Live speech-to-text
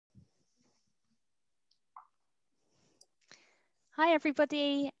Hi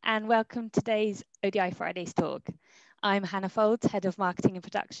everybody and welcome to today's ODI Fridays talk. I'm Hannah Folds, Head of Marketing and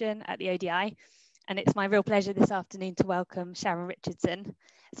Production at the ODI, and it's my real pleasure this afternoon to welcome Sharon Richardson,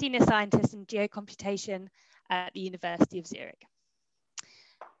 Senior Scientist in Geocomputation at the University of Zürich.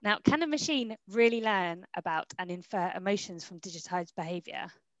 Now, can a machine really learn about and infer emotions from digitised behaviour?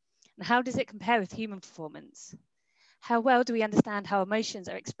 And how does it compare with human performance? How well do we understand how emotions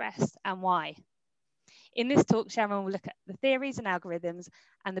are expressed and why? In this talk, Sharon will look at the theories and algorithms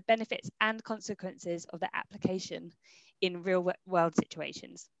and the benefits and consequences of their application in real-world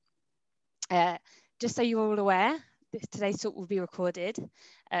situations. Just so you're all aware, today's talk will be recorded.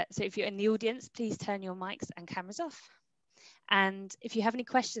 So if you're in the audience, please turn your mics and cameras off. And if you have any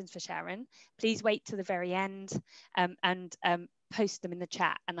questions for Sharon, please wait till the very end and post them in the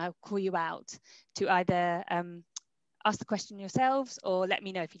chat, and I'll call you out to either ask the question yourselves or let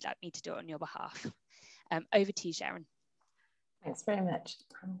me know if you'd like me to do it on your behalf. Over to you, Sharon. Thanks very much.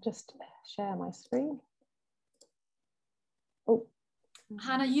 I'll just share my screen. Oh,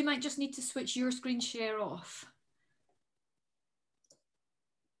 Hannah, you might just need to switch your screen share off.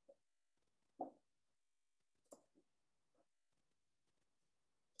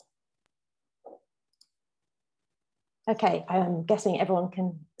 Okay, I'm guessing everyone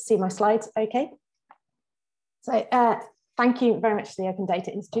can see my slides okay. So thank you very much to the Open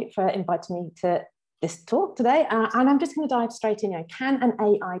Data Institute for inviting me to this talk today. And I'm just going to dive straight in. Can an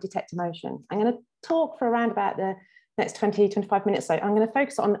AI detect emotion? I'm going to talk for around about the next 20-25 minutes. So I'm going to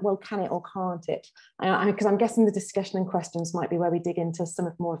focus on, well, can it or can't it? Because I'm guessing the discussion and questions might be where we dig into some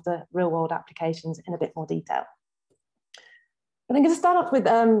of more of the real world applications in a bit more detail. But I'm going to start off with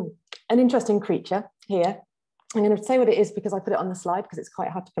an interesting creature here. I'm going to say what it is because I put it on the slide because it's quite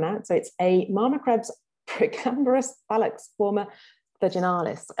hard to pronounce. So it's a Marmocreb's Procamberus phalanx forma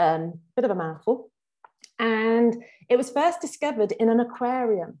virginalis, bit of a mouthful. And it was first discovered in an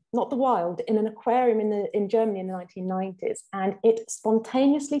aquarium, not the wild, in an aquarium in Germany in the 1990s. And it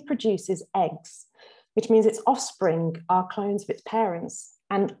spontaneously produces eggs, which means its offspring are clones of its parents.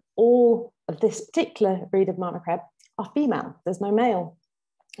 And all of this particular breed of Marmocreb are female. There's no male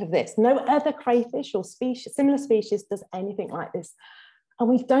of this. No other crayfish or similar species does anything like this. And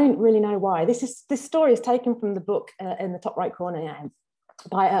we don't really know why. This story is taken from the book in the top right corner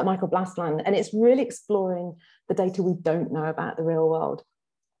by Michael Blastland, and it's really exploring the data we don't know about the real world.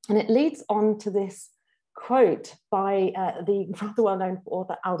 And it leads on to this quote by the rather well-known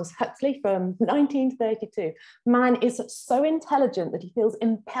author Aldous Huxley from 1932. Man is so intelligent that he feels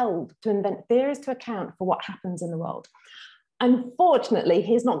impelled to invent theories to account for what happens in the world. Unfortunately,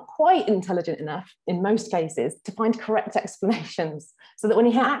 he's not quite intelligent enough, in most cases, to find correct explanations, so that when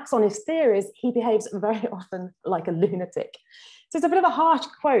he acts on his theories, he behaves very often like a lunatic. So it's a bit of a harsh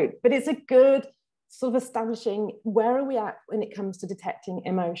quote, but it's a good sort of establishing where are we at when it comes to detecting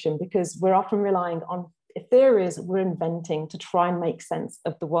emotion, because we're often relying on theories we're inventing to try and make sense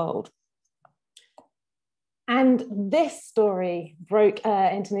of the world. And this story broke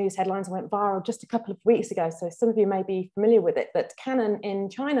into news headlines and went viral just a couple of weeks ago. So some of you may be familiar with it, that Canon in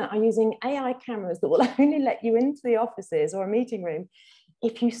China are using AI cameras that will only let you into the offices or a meeting room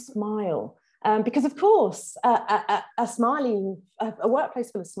if you smile. Because of course, a workplace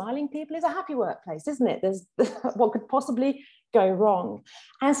full of smiling people is a happy workplace, isn't it? There's what could possibly go wrong.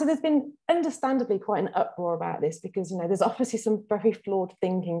 And so there's been understandably quite an uproar about this because, there's obviously some very flawed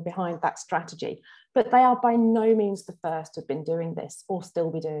thinking behind that strategy, but they are by no means the first to have been doing this or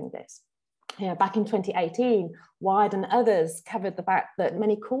still be doing this. Back in 2018, Wired and others covered the fact that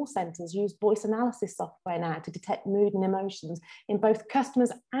many call centres use voice analysis software now to detect mood and emotions in both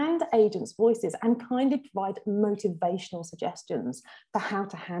customers' and agents' voices and kindly provide motivational suggestions for how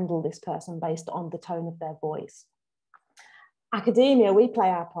to handle this person based on the tone of their voice. Academia, we play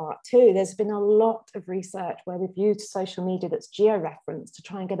our part too. There's been a lot of research where we've used social media that's geo-referenced to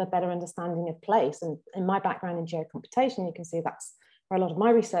try and get a better understanding of place. And in my background in geocomputation, you can see that's where a lot of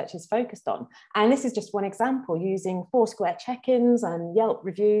my research is focused on. And this is just one example, using Foursquare check-ins and Yelp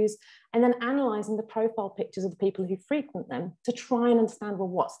reviews, and then analysing the profile pictures of the people who frequent them to try and understand, well,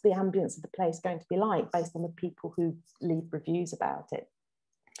 what's the ambience of the place going to be like based on the people who leave reviews about it.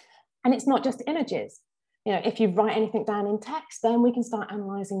 And it's not just images. If you write anything down in text, then we can start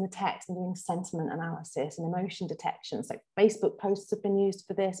analysing the text and doing sentiment analysis and emotion detection. So Facebook posts have been used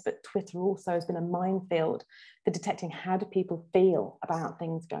for this, but Twitter also has been a minefield for detecting how do people feel about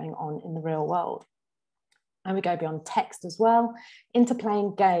things going on in the real world. And we go beyond text as well into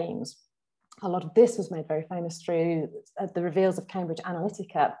playing games. A lot of this was made very famous through the reveals of Cambridge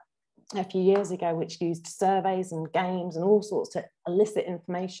Analytica a few years ago, which used surveys and games and all sorts to elicit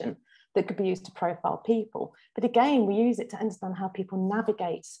information that could be used to profile people. But again, we use it to understand how people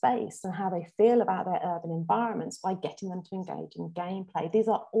navigate space and how they feel about their urban environments by getting them to engage in gameplay. These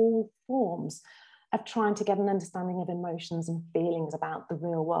are all forms of trying to get an understanding of emotions and feelings about the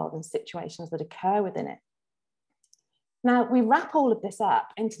real world and situations that occur within it. Now, we wrap all of this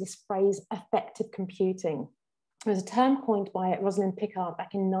up into this phrase, affective computing. There was a term coined by Rosalind Picard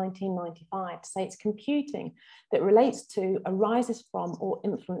back in 1995 to say it's computing that relates to, arises from, or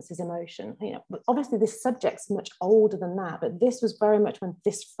influences emotion. You know, obviously this subject's much older than that, but this was very much when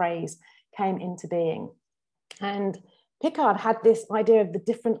this phrase came into being. And Picard had this idea of the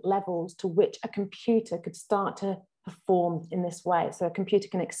different levels to which a computer could start to perform in this way. So a computer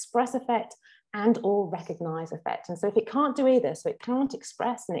can express affect and or recognize affect. And so if it can't do either, so it can't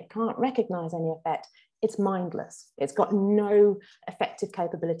express and it can't recognize any affect, it's mindless. It's got no affective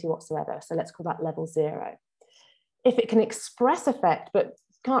capability whatsoever. So let's call that level 0. If it can express affect, but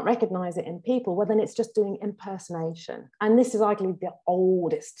can't recognize it in people, well, then it's just doing impersonation. And this is arguably the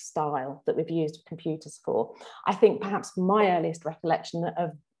oldest style that we've used computers for. I think perhaps my earliest recollection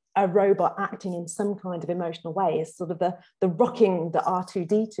of a robot acting in some kind of emotional way is sort of the rocking that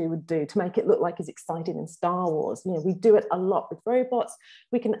R2-D2 would do to make it look like he's excited in Star Wars. You know, we do it a lot with robots.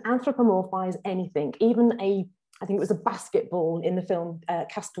 We can anthropomorphize anything, even I think it was a basketball in the film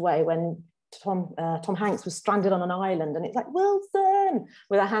Castaway, when Tom Hanks was stranded on an island and it's like, Wilson,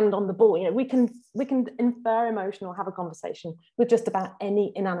 with a hand on the ball. You know, we can infer emotion or have a conversation with just about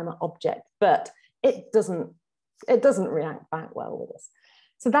any inanimate object, but it doesn't react back well with us.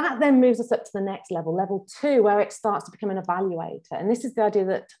 So that then moves us up to the next level, level 2, where it starts to become an evaluator. And this is the idea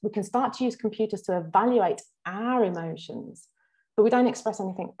that we can start to use computers to evaluate our emotions, but we don't express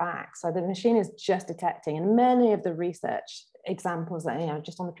anything back. So the machine is just detecting. And many of the research examples that, you know,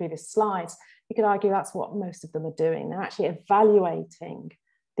 just on the previous slides, you could argue that's what most of them are doing. They're actually evaluating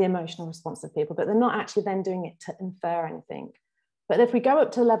the emotional response of people, but they're not actually then doing it to infer anything. But if we go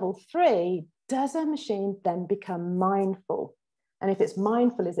up to level 3, does a machine then become mindful? And if it's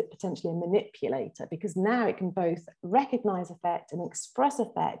mindful, is it potentially a manipulator? Because now it can both recognize affect and express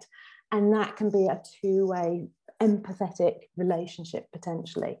affect, and that can be a two-way empathetic relationship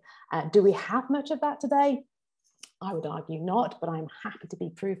potentially. Do we have much of that today? I would argue not, but I'm happy to be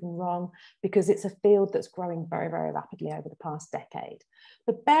proven wrong because it's a field that's growing very, very rapidly over the past decade.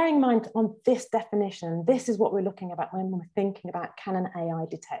 But bearing in mind on this definition, this is what we're looking at when we're thinking about, can an AI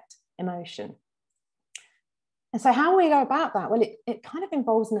detect emotion? And so how we go about that? Well, it kind of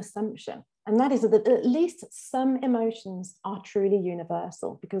involves an assumption, and that is that at least some emotions are truly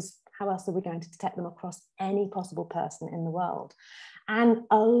universal, because how else are we going to detect them across any possible person in the world? And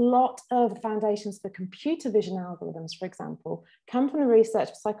a lot of the foundations for computer vision algorithms, for example, come from the research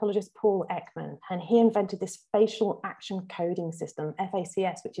of psychologist Paul Ekman, and he invented this facial action coding system,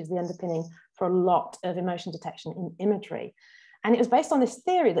 FACS, which is the underpinning for a lot of emotion detection in imagery. And it was based on this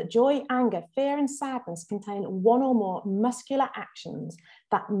theory that joy, anger, fear, and sadness contain one or more muscular actions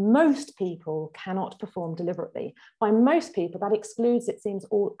that most people cannot perform deliberately. By most people, that excludes, it seems,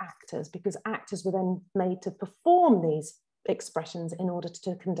 all actors, because actors were then made to perform these expressions in order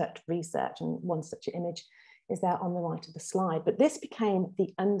to conduct research. And one such image is there on the right of the slide. But this became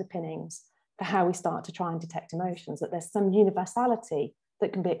the underpinnings for how we start to try and detect emotions, that there's some universality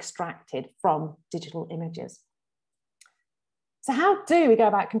that can be extracted from digital images. So how do we go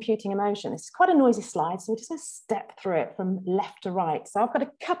about computing emotion? It's quite a noisy slide, so we're just going to step through it from left to right. So I've got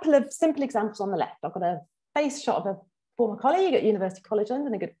a couple of simple examples on the left. I've got a face shot of a former colleague at University College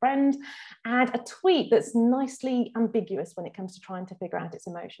London, a good friend, and a tweet that's nicely ambiguous when it comes to trying to figure out its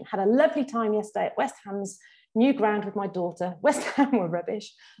emotion. Had a lovely time yesterday at West Ham's new ground with my daughter. West Ham were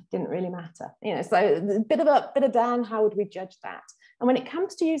rubbish, didn't really matter. You know, so a bit of up, bit of down, how would we judge that? And when it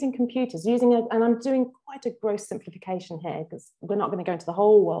comes to using computers, and I'm doing quite a gross simplification here because we're not going to go into the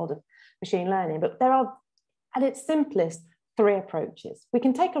whole world of machine learning, but there are, at its simplest, 3 approaches. We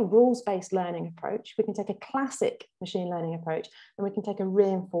can take a rules-based learning approach, we can take a classic machine learning approach, and we can take a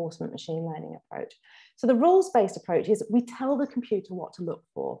reinforcement machine learning approach. So the rules-based approach is we tell the computer what to look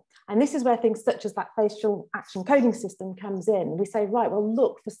for. And this is where things such as that facial action coding system comes in. We say, right, well,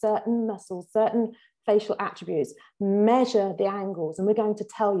 look for certain muscles, certain facial attributes, measure the angles, and we're going to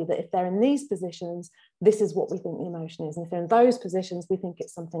tell you that if they're in these positions, this is what we think the emotion is. And if they're in those positions, we think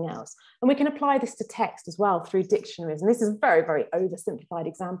it's something else. And we can apply this to text as well through dictionaries. And this is a very, very oversimplified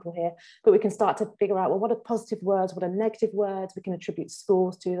example here, but we can start to figure out, well, what are positive words, what are negative words? We can attribute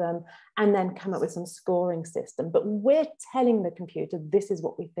scores to them and then come up with some scoring system. But we're telling the computer, this is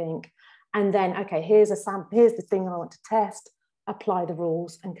what we think. And then, okay, here's the thing I want to test. apply the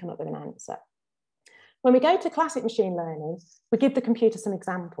rules, and come up with an answer. When we go to classic machine learning, we give the computer some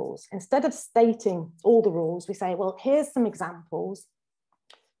examples. Instead of stating all the rules, we say, well, here's some examples.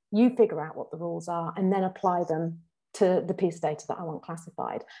 You figure out what the rules are and then apply them to the piece of data that I want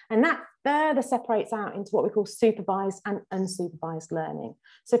classified. And that further separates out into what we call supervised and unsupervised learning.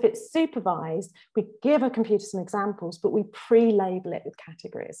 So if it's supervised, we give a computer some examples, but we pre-label it with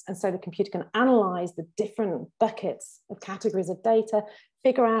categories. And so the computer can analyze the different buckets of categories of data,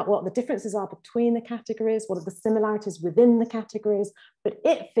 figure out what the differences are between the categories, what are the similarities within the categories, but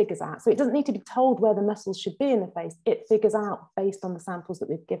it figures out. So it doesn't need to be told where the muscles should be in the face. It figures out based on the samples that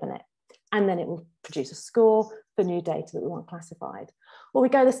we've given it. And then it will produce a score for new data that we want classified. Or we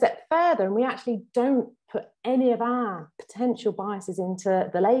go the step further and we actually don't put any of our potential biases into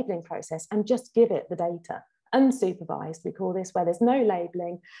the labeling process and just give it the data. Unsupervised, we call this, where there's no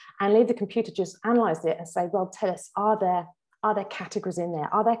labeling, and leave the computer just analyze it and say, well, tell us, are there categories in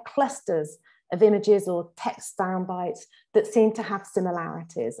there? Are there clusters of images or text sound bites that seem to have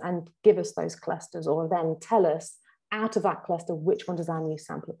similarities, and give us those clusters, or then tell us out of that cluster, which one does our new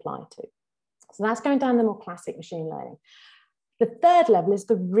sample apply to? So that's going down the more classic machine learning. The third level is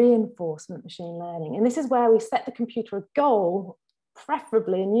the reinforcement machine learning. And this is where we set the computer a goal,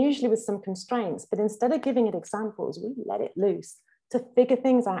 preferably and usually with some constraints, but instead of giving it examples, we let it loose to figure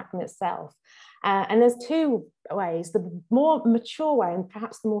things out from itself. And there's two ways. The more mature way, and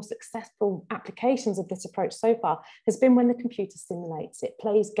perhaps the more successful applications of this approach so far, has been when the computer simulates. It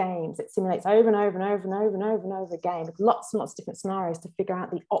plays games. It simulates over and over and over and over and over and over again with lots and lots of different scenarios to figure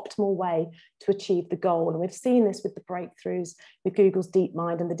out the optimal way to achieve the goal. And we've seen this with the breakthroughs with Google's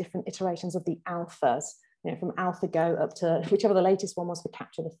DeepMind and the different iterations of the alphas. You know, from AlphaGo up to whichever the latest one was for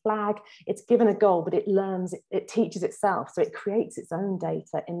capture the flag. It's given a goal, but it learns, it teaches itself. So it creates its own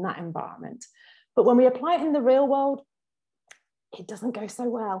data in that environment. But when we apply it in the real world, it doesn't go so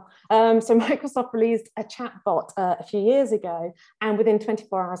well. So Microsoft released a chatbot a few years ago, and within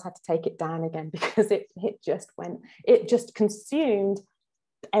 24 hours had to take it down again because it just consumed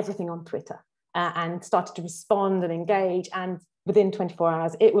everything on Twitter and started to respond and engage. And within 24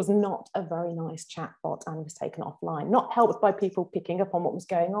 hours, it was not a very nice chatbot and was taken offline, not helped by people picking up on what was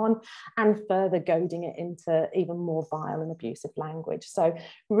going on and further goading it into even more vile and abusive language. So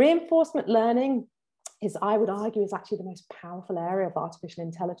reinforcement learning is, I would argue, is actually the most powerful area of artificial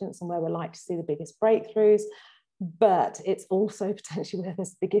intelligence and where we're likely to see the biggest breakthroughs. But it's also potentially where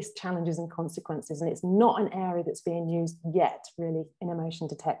there's biggest challenges and consequences. And it's not an area that's being used yet, really, in emotion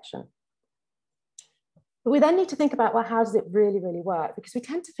detection. But we then need to think about, well, how does it really, really work? Because we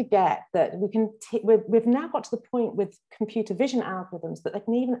tend to forget that we've now got to the point with computer vision algorithms that they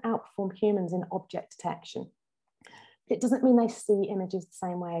can even outperform humans in object detection. It doesn't mean they see images the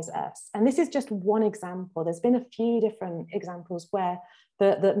same way as us. And this is just one example. There's been a few different examples where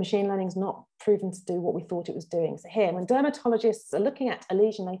the machine learning is not proven to do what we thought it was doing. So here, when dermatologists are looking at a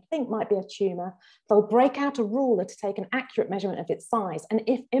lesion they think might be a tumour, they'll break out a ruler to take an accurate measurement of its size. And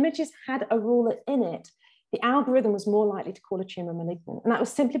if images had a ruler in it, the algorithm was more likely to call a tumour malignant. And that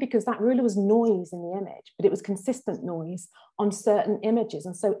was simply because that ruler was noise in the image, but it was consistent noise on certain images.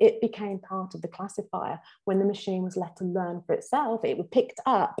 And so it became part of the classifier. When the machine was let to learn for itself, it picked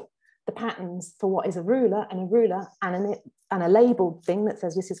up the patterns for what is a ruler and a labeled thing that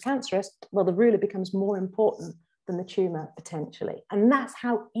says this is cancerous. Well, the ruler becomes more important than the tumour potentially. And that's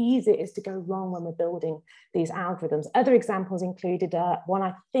how easy it is to go wrong when we're building these algorithms. Other examples included one,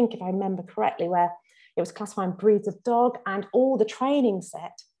 I think, if I remember correctly, where it was classifying breeds of dog, and all the training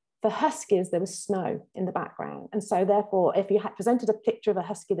set for huskies, there was snow in the background. And so therefore, if you had presented a picture of a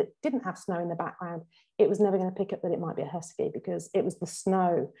husky that didn't have snow in the background, it was never going to pick up that it might be a husky, because it was the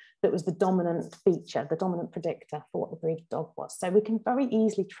snow that was the dominant feature, the dominant predictor for what the breed of dog was. So we can very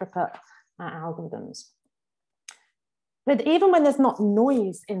easily trip up our algorithms. But even when there's not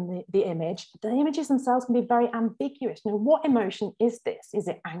noise in the image, the images themselves can be very ambiguous. Now, what emotion is this? Is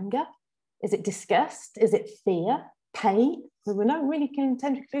it anger? Is it disgust? Is it fear? Pain? We don't really tend to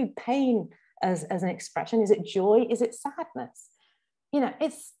include pain as an expression. Is it joy? Is it sadness? You know,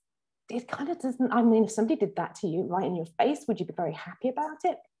 it kind of doesn't, I mean, if somebody did that to you right in your face, would you be very happy about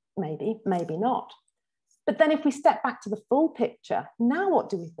it? Maybe, maybe not. But then if we step back to the full picture, now what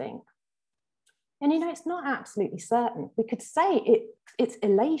do we think? And, you know, it's not absolutely certain. We could say it's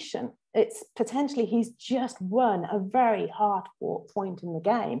elation. It's potentially he's just won a very hard-fought point in the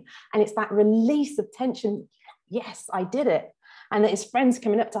game. And it's that release of tension. Yes, I did it. And that his friends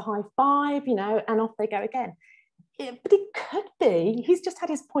coming up to high five, you know, and off they go again. But it could be he's just had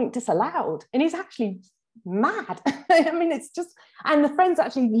his point disallowed and he's actually mad. I mean, it's just, and the friend's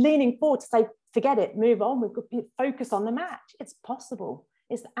actually leaning forward to say, forget it, move on, we've got to focus on the match. It's possible.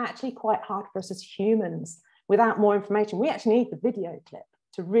 It's actually quite hard for us as humans without more information. We actually need the video clip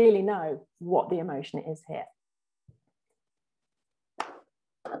to really know what the emotion is here.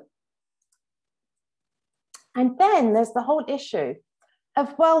 And then there's the whole issue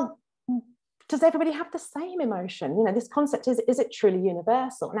of, well, does everybody have the same emotion? You know, this concept is it truly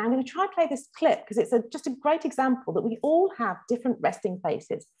universal? Now I'm going to try and play this clip because it's just a great example that we all have different resting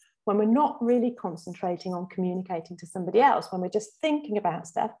faces when we're not really concentrating on communicating to somebody else, when we're just thinking about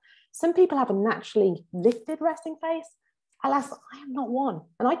stuff. Some people have a naturally lifted resting face. Alas, I am not one.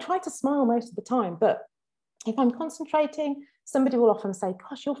 And I try to smile most of the time, but if I'm concentrating, somebody will often say,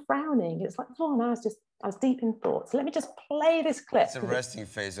 gosh, you're frowning. It's like, oh, no, I was deep in thought. So let me just play this clip. It's a resting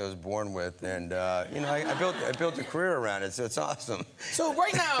face I was born with, and you know, I built a career around it, so it's awesome. So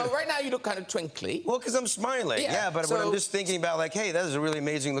right now you look kind of twinkly. Well, because I'm smiling. Yeah, but when I'm just thinking about, like, hey, that is a really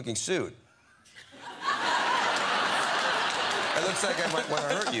amazing looking suit. It looks like I might want to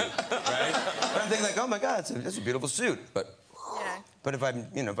hurt you, right? But I'm thinking, like, oh my God, that's a beautiful suit. But if I'm,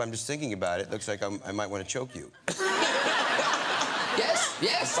 you know, if I'm just thinking about it, it looks like I might want to choke you.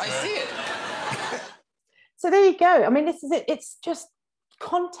 Yes, I see it. So there you go. I mean, this is it. It's just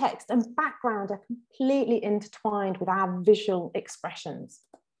context and background are completely intertwined with our visual expressions.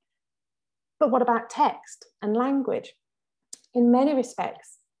 But what about text and language? In many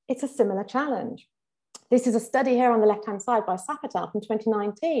respects, it's a similar challenge. This is a study here on the left-hand side by Sapatel from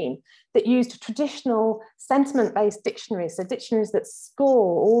 2019 that used traditional sentiment-based dictionaries, so dictionaries that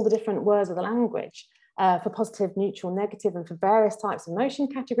score all the different words of the language for positive, neutral, negative, and for various types of emotion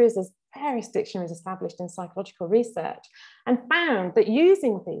categories. There's various dictionaries established in psychological research, and found that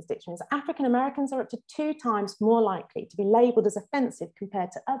using these dictionaries, African Americans are up to 2 times more likely to be labelled as offensive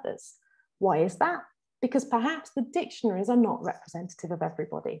compared to others. Why is that? Because perhaps the dictionaries are not representative of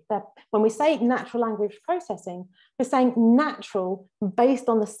everybody. When we say natural language processing, we're saying natural based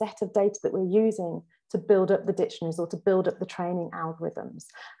on the set of data that we're using to build up the dictionaries or to build up the training algorithms.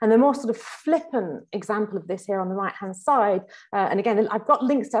 And the more sort of flippant example of this here on the right-hand side, and again, I've got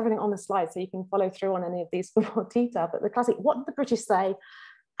links to everything on the slide so you can follow through on any of these for more detail, but the classic, what did the British say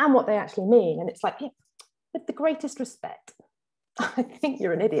and what they actually mean? And it's like, yeah, with the greatest respect, I think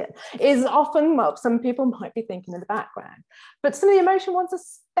you're an idiot, is often what some people might be thinking in the background. But some of the emotion ones are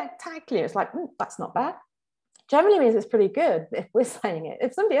spectacular. It's like, that's not bad. Generally means it's pretty good if we're saying it.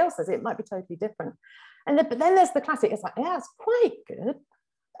 If somebody else says it, it might be totally different. But then there's the classic, it's like, yeah, it's quite good.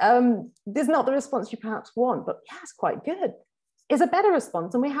 There's not the response you perhaps want, but yeah, it's quite good. Is a better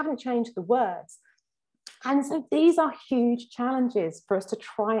response, and we haven't changed the words. And so these are huge challenges for us to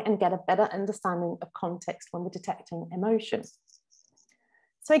try and get a better understanding of context when we're detecting emotion.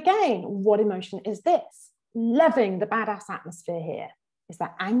 So again, what emotion is this? Loving the badass atmosphere here. Is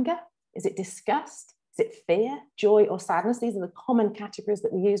that anger? Is it disgust? Is it fear, joy, or sadness? These are the common categories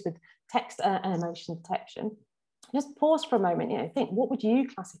that we use with text and emotion detection. Just pause for a moment, think, what would you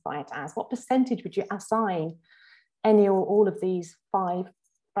classify it as? What percentage would you assign any or all of these 5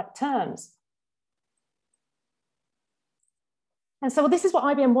 terms? And so this is what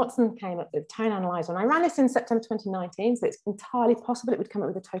IBM Watson came up with, Tone Analyzer. And I ran this in September 2019, so it's entirely possible it would come up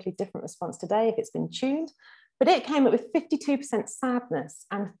with a totally different response today if it's been tuned. But it came up with 52% sadness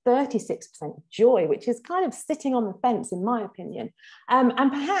and 36% joy, which is kind of sitting on the fence, in my opinion. And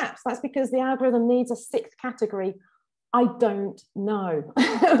perhaps that's because the algorithm needs a 6th category, I don't know,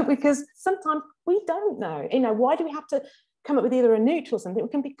 because sometimes we don't know. Why do we have to come up with either a neutral or something? We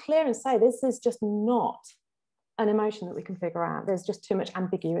can be clear and say, this is just not an emotion that we can figure out. There's just too much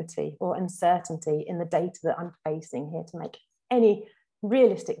ambiguity or uncertainty in the data that I'm facing here to make any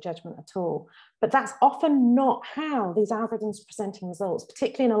realistic judgment at all. But that's often not how these algorithms are presenting results,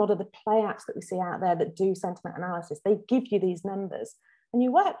 particularly in a lot of the play apps that we see out there that do sentiment analysis. They give you these numbers and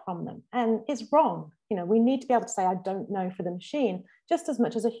you work from them, and it's wrong. We need to be able to say, I don't know, for the machine, just as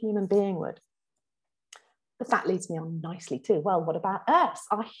much as a human being would. But that leads me on nicely too. Well, what about us?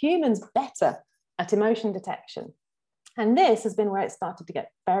 Are humans better at emotion detection? And this has been where it started to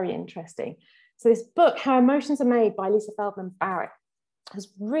get very interesting. So this book, How Emotions Are Made, by Lisa Feldman Barrett,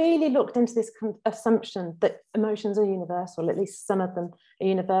 has really looked into this assumption that emotions are universal, at least some of them are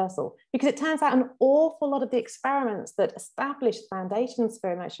universal, because it turns out an awful lot of the experiments that established foundations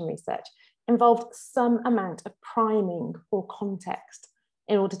for emotion research involved some amount of priming or context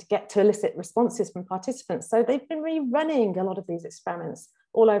in order to get to elicit responses from participants. So they've been rerunning a lot of these experiments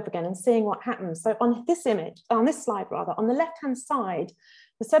all over again and seeing what happens. So on this slide, on the left-hand side,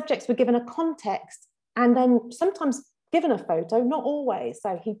 the subjects were given a context and then sometimes given a photo, not always.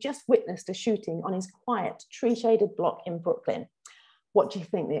 So he just witnessed a shooting on his quiet, tree-shaded block in Brooklyn. What do you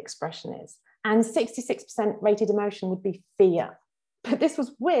think the expression is? And 66% rated emotion would be fear. But this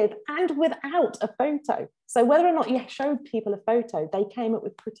was with and without a photo. So whether or not you showed people a photo, they came up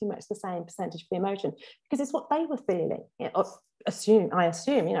with pretty much the same percentage of the emotion because it's what they were feeling. You know, I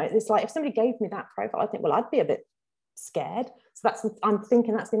assume, you know, it's like if somebody gave me that profile, I think, well, I'd be a bit scared. So I'm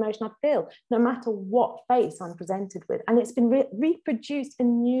thinking that's the emotion I'd feel, no matter what face I'm presented with. And it's been reproduced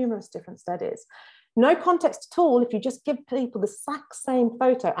in numerous different studies. No context at all if you just give people the exact same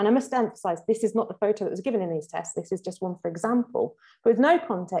photo. And I must emphasize, this is not the photo that was given in these tests. This is just one for example. But with no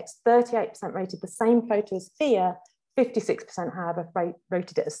context, 38% rated the same photo as fear, 56%, however,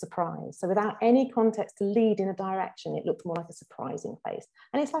 rated it as surprise. So without any context to lead in a direction, it looked more like a surprising face.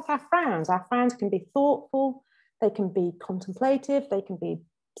 And it's like our frowns. Our frowns can be thoughtful, they can be contemplative, they can be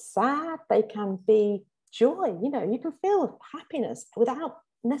sad, they can be joy. You know, you can feel happiness without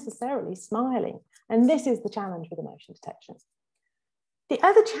necessarily smiling. And this is the challenge with emotion detection. The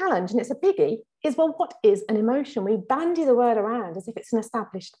other challenge, and it's a biggie, is, well, what is an emotion? We bandy the word around as if it's an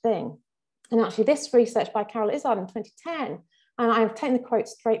established thing. And actually this research by Carol Izzard in 2010, and I've taken the quote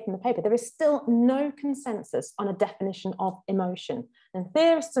straight from the paper, there is still no consensus on a definition of emotion. And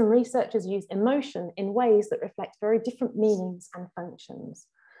theorists and researchers use emotion in ways that reflect very different meanings and functions.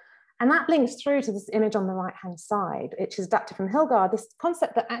 And that links through to this image on the right-hand side, which is adapted from Hilgard, this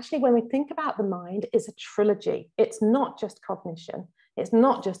concept that actually when we think about the mind, it's a trilogy. It's not just cognition, it's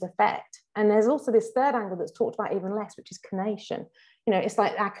not just affect. And there's also this third angle that's talked about even less, which is conation. You know, it's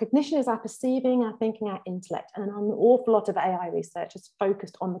like our cognition is our perceiving, our thinking, our intellect, and an awful lot of AI research is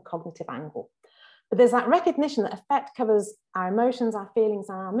focused on the cognitive angle. But there's that recognition that affect covers our emotions, our feelings,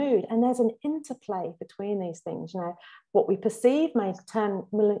 and our mood. And there's an interplay between these things. You know, what we perceive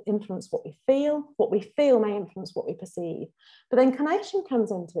will influence what we feel may influence what we perceive. But then conation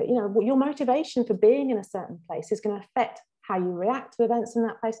comes into it. You know, your motivation for being in a certain place is going to affect how you react to events in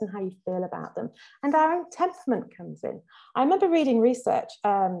that place and how you feel about them. And our own temperament comes in. I remember reading research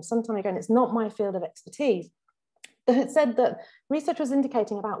some time ago, and it's not my field of expertise, that it said that research was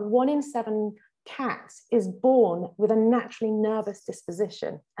indicating about 1 in 7 cats is born with a naturally nervous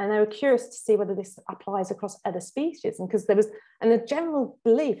disposition, and they were curious to see whether this applies across other species. And because the general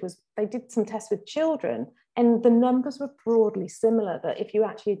belief was, they did some tests with children and the numbers were broadly similar, that if you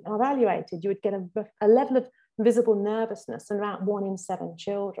actually evaluated, you would get a level of visible nervousness in around 1 in 7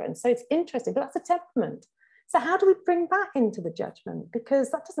 children. So it's interesting, but that's a temperament. So how do we bring that into the judgment?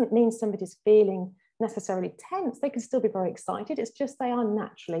 Because that doesn't mean somebody's feeling necessarily tense. They can still be very excited. It's just they are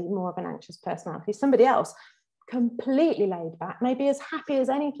naturally more of an anxious personality. Somebody else completely laid back, maybe as happy as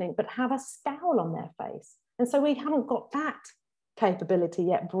anything, but have a scowl on their face. And so we haven't got that capability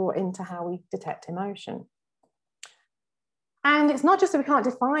yet brought into how we detect emotion. And it's not just that we can't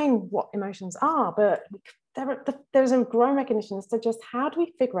define what emotions are, but there's a growing recognition as to just how do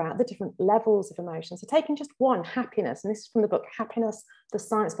we figure out the different levels of emotion. So taking just one, happiness, and this is from the book Happiness, The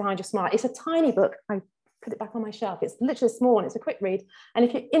Science Behind Your Smile. It's a tiny book. I put it back on my shelf. It's literally small and it's a quick read. And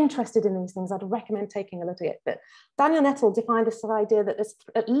if you're interested in these things, I'd recommend taking a look at it. But Daniel Nettle defined this idea that there's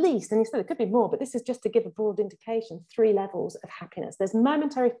at least, and he said it could be more, but this is just to give a broad indication, 3 levels of happiness. There's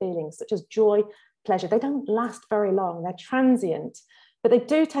momentary feelings such as joy, pleasure. They don't last very long. They're transient. But they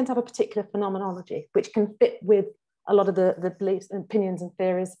do tend to have a particular phenomenology, which can fit with a lot of the beliefs and opinions and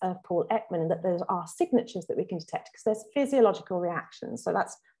theories of Paul Ekman, and that there are signatures that we can detect because there's physiological reactions. So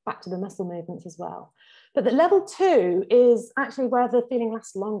that's back to the muscle movements as well. But the level 2 is actually where the feeling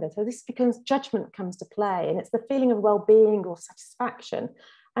lasts longer. So this becomes judgment comes to play, and it's the feeling of well-being or satisfaction.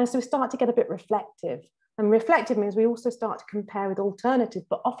 And so we start to get a bit reflective. And reflective means we also start to compare with alternative,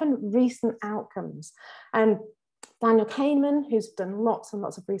 but often recent outcomes. And Daniel Kahneman, who's done lots and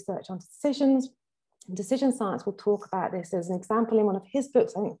lots of research on decisions, and decision science, will talk about this as an example in one of his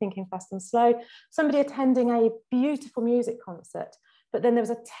books, I think Thinking Fast and Slow, somebody attending a beautiful music concert, but then there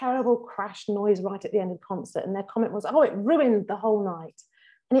was a terrible crash noise right at the end of the concert, and their comment was, oh, it ruined the whole night.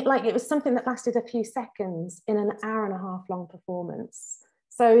 And it was something that lasted a few seconds in an hour-and-a-half long performance.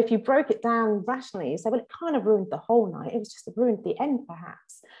 So if you broke it down rationally, you say, well, it kind of ruined the whole night. It was just ruined the end,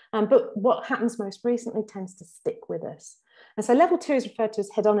 perhaps. But what happens most recently tends to stick with us. And so level 2 is referred to as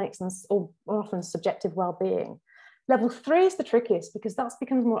hedonics or often subjective well-being. Level 3 is the trickiest because that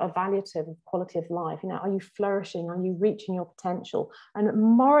becomes more evaluative of quality of life. You know, are you flourishing? Are you reaching your potential? And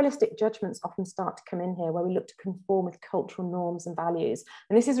moralistic judgments often start to come in here, where we look to conform with cultural norms and values.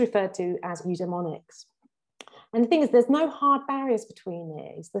 And this is referred to as eudaimonics. And the thing is, there's no hard barriers between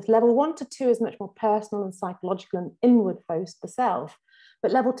these. The level 1 to 2 is much more personal and psychological and inward focused, the self.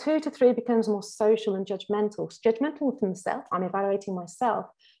 But level 2 to 3 becomes more social and judgmental. It's judgmental from myself, I'm evaluating myself,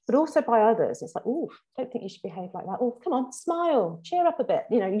 but also by others. It's like, oh, I don't think you should behave like that. Oh, come on, smile, cheer up a bit.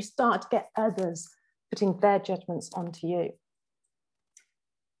 You know, you start to get others putting their judgments onto you.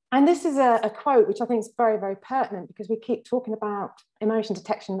 And this is a quote which I think is very, very pertinent, because we keep talking about emotion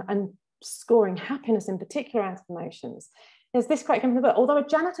detection and scoring happiness in particular out of emotions. There's this quote coming from the book: although a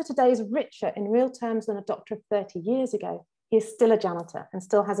janitor today is richer in real terms than a doctor of 30 years ago, he is still a janitor and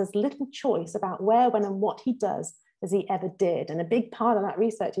still has as little choice about where, when, and what he does as he ever did. And a big part of that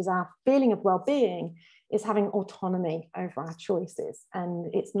research is our feeling of well-being is having autonomy over our choices.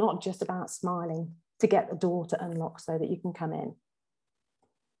 And it's not just about smiling to get the door to unlock so that you can come in.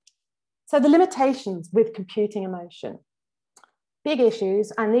 So the limitations with computing emotion, big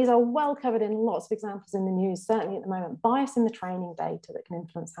issues, and these are well covered in lots of examples in the news, certainly at the moment. Bias in the training data that can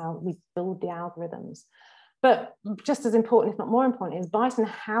influence how we build the algorithms. But just as important, if not more important, is bias in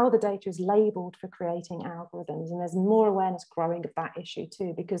how the data is labeled for creating algorithms. And there's more awareness growing of that issue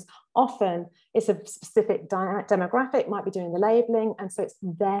too, because often it's a specific demographic might be doing the labeling, and so it's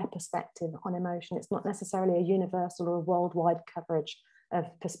their perspective on emotion. It's not necessarily a universal or a worldwide coverage of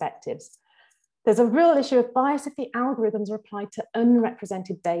perspectives. There's a real issue of bias if the algorithms are applied to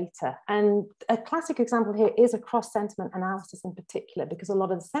unrepresented data. And a classic example here is across sentiment analysis in particular, because a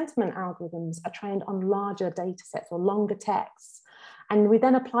lot of the sentiment algorithms are trained on larger data sets or longer texts. And we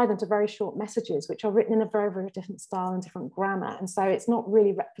then apply them to very short messages, which are written in a very, very different style and different grammar. And so it's not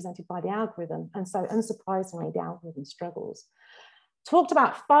really represented by the algorithm. And so unsurprisingly, the algorithm struggles. Talked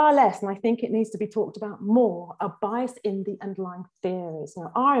about far less, and I think it needs to be talked about more, a bias in the underlying theories. You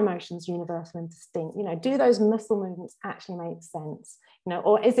know, are emotions universal and distinct? You know, do those muscle movements actually make sense? You know,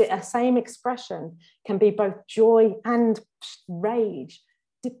 or is it a same expression can be both joy and rage,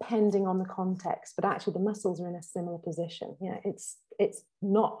 depending on the context, but actually the muscles are in a similar position. You know, it's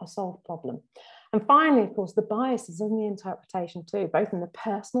not a solved problem. And finally, of course, the bias is in the interpretation too, both in the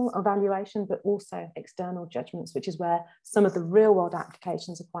personal evaluation, but also external judgments, which is where some of the real world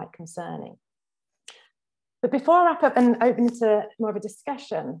applications are quite concerning. But before I wrap up and open into more of a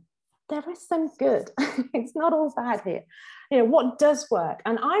discussion, there is some good. It's not all bad here. You know, what does work?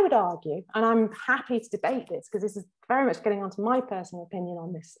 And I would argue, and I'm happy to debate this because this is very much getting onto my personal opinion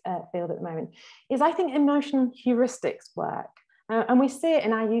on this field at the moment, is I think emotion heuristics work. And we see it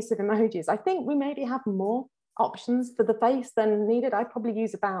in our use of emojis. I think we maybe have more options for the face than needed. I probably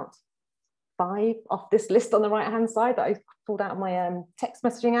use about 5 off this list on the right-hand side that I pulled out of my text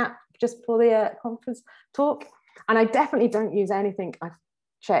messaging app just before the conference talk. And I definitely don't use anything I've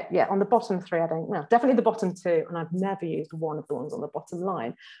checked. Yeah, on the bottom 3, I don't know. Definitely the bottom 2, and I've never used one of the ones on the bottom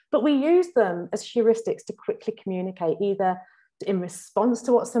line. But we use them as heuristics to quickly communicate, either in response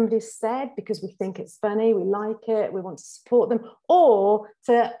to what somebody said because we think it's funny, we like it, we want to support them, or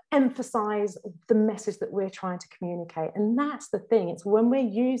to emphasize the message that we're trying to communicate. And that's the thing, it's when we're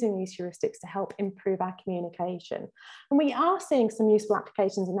using these heuristics to help improve our communication. And we are seeing some useful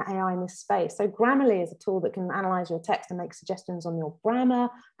applications in the AI in this space. So Grammarly is a tool that can analyze your text and make suggestions on your grammar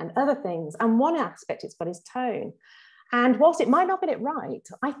and other things. And one aspect it's got is tone. And whilst it might not get it right,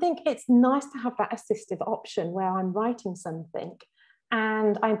 I think it's nice to have that assistive option where I'm writing something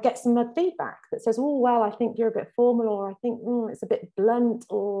and I get some feedback that says, oh, well, I think you're a bit formal, or I think it's a bit blunt,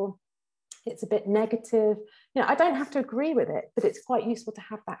 or it's a bit negative. You know, I don't have to agree with it, but it's quite useful to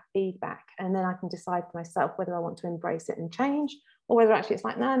have that feedback. And then I can decide for myself whether I want to embrace it and change, or whether actually it's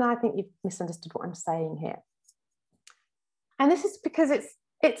like, no, I think you've misunderstood what I'm saying here. And this is because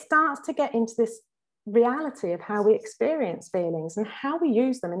it starts to get into this reality of how we experience feelings and how we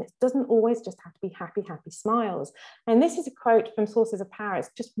use them, and it doesn't always just have to be happy smiles. And this is a quote from Sources of Power. It's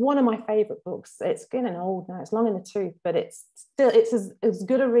just one of my favorite books. It's getting old now, it's long in the tooth, but it's as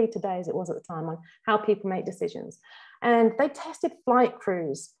good a read today as it was at the time on how people make decisions. And they tested flight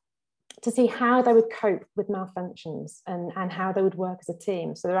crews to see how they would cope with malfunctions and how they would work as a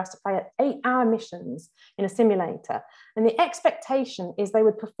team. So they're asked to play 8-hour missions in a simulator, and the expectation is they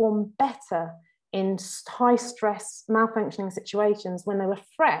would perform better in high stress, malfunctioning situations when they were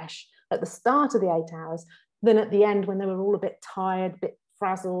fresh at the start of the 8 hours than at the end when they were all a bit tired, a bit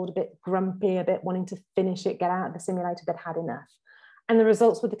frazzled, a bit grumpy, a bit wanting to finish it, get out of the simulator, they'd had enough. And the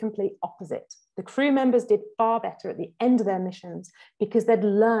results were the complete opposite. The crew members did far better at the end of their missions because they'd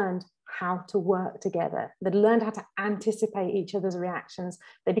learned how to work together. They'd learned how to anticipate each other's reactions.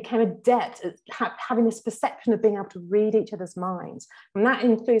 They became adept at having this perception of being able to read each other's minds. And that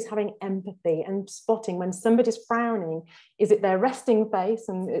includes having empathy and spotting when somebody's frowning. Is it their resting face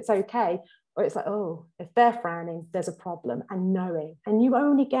and it's okay? Or it's like, oh, if they're frowning, there's a problem, and knowing. And you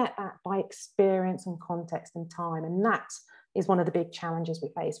only get that by experience and context and time. And that's is one of the big challenges we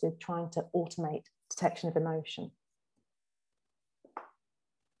face with trying to automate detection of emotion.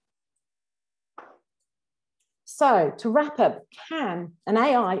 So to wrap up, can an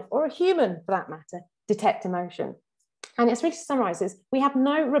AI or a human for that matter detect emotion? And it's really summarizes, we have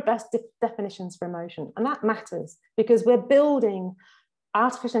no robust definitions for emotion, and that matters because we're building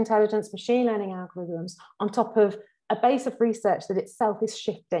artificial intelligence, machine learning algorithms on top of a base of research that itself is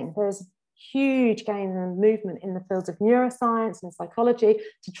shifting. There's huge gains and movement in the fields of neuroscience and psychology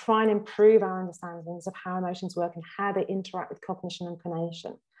to try and improve our understandings of how emotions work and how they interact with cognition and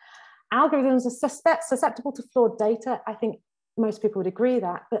conation. Algorithms are susceptible to flawed data. I think most people would agree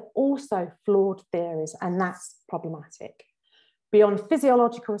that, but also flawed theories, and that's problematic. Beyond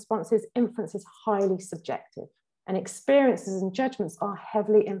physiological responses, inference is highly subjective, and experiences and judgments are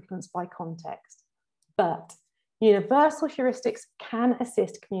heavily influenced by context. But universal heuristics can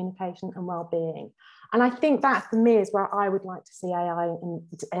assist communication and well-being. And I think that, for me, is where I would like to see AI and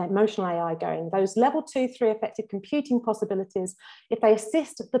emotional AI going. Those level 2, 3 affective computing possibilities, if they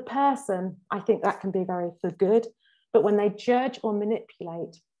assist the person, I think that can be very for good. But when they judge or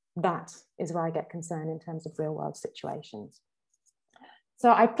manipulate, that is where I get concerned in terms of real world situations.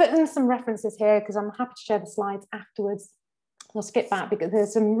 So I put in some references here because I'm happy to share the slides afterwards. I'll skip back because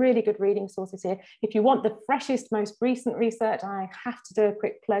there's some really good reading sources here. If you want the freshest, most recent research, I have to do a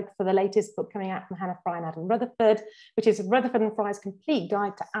quick plug for the latest book coming out from Hannah Fry and Adam Rutherford, which is Rutherford and Fry's Complete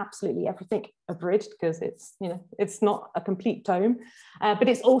Guide to Absolutely Everything, abridged because it's, it's not a complete tome, but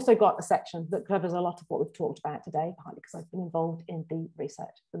it's also got a section that covers a lot of what we've talked about today, partly because I've been involved in the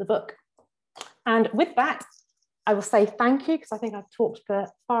research for the book. And with that, I will say thank you because I think I've talked for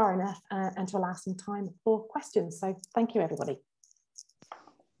far enough and to allow some time for questions. So thank you, everybody.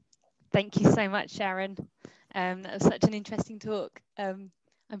 Thank you so much, Sharon. That was such an interesting talk. I'm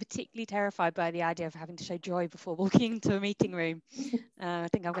particularly terrified by the idea of having to show joy before walking into a meeting room. I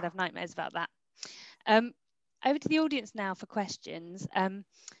think I'm going to have nightmares about that. Over to the audience now for questions.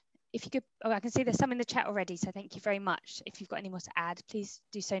 If you could, I can see there's some in the chat already, so thank you very much. If you've got any more to add, please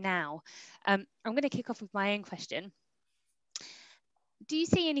do so now. I'm going to kick off with my own question. Do you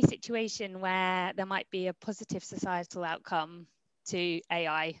see any situation where there might be a positive societal outcome to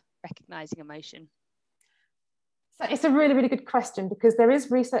AI recognising emotion? So it's a really, really good question because there is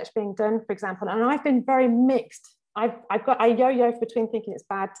research being done, for example, and I've been very mixed. I yo-yo between thinking it's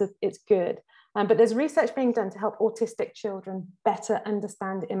bad to it's good. But there's research being done to help autistic children better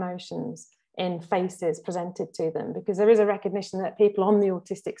understand emotions in faces presented to them, because there is a recognition that people on the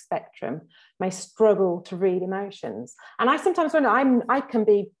autistic spectrum may struggle to read emotions. And I sometimes wonder, I can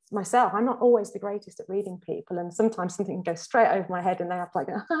be myself, I'm not always the greatest at reading people, and sometimes something can go straight over my head and they have to like,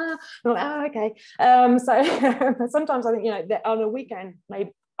 I'm like, oh, okay. So sometimes I think, that on a weekend,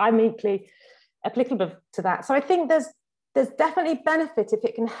 maybe I'm equally applicable to that. So I think there's definitely benefit if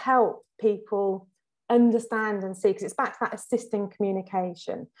it can help people understand and see, because it's back to that assisting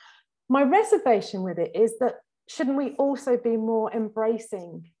communication. My reservation with it is that shouldn't we also be more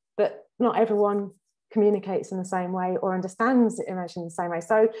embracing that not everyone communicates in the same way or understands emotion in the same way?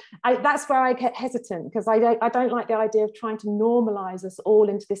 So that's where I get hesitant, because I don't like the idea of trying to normalize us all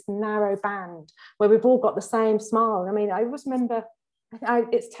into this narrow band where we've all got the same smile. I mean, I always remember,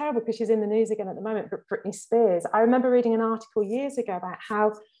 it's terrible because she's in the news again at the moment, but Britney Spears. I remember reading an article years ago about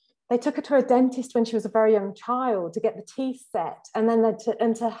how they took her to a dentist when she was a very young child to get the teeth set, and then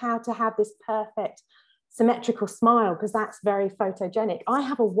to how to have this perfect symmetrical smile, because that's very photogenic. I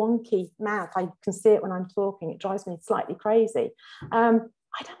have a wonky mouth. I can see it when I'm talking. It drives me slightly crazy. I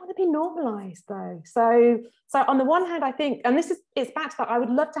don't want to be normalized though. So on the one hand, I think, and it's back to that, I would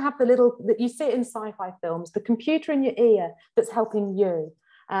love to have the little, that you see it in sci-fi films, the computer in your ear that's helping you.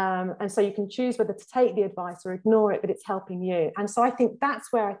 And so you can choose whether to take the advice or ignore it, but it's helping you. And so I think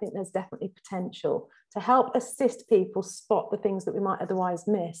that's where I think there's definitely potential to help assist people spot the things that we might otherwise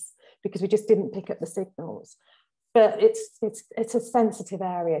miss because we just didn't pick up the signals. But it's a sensitive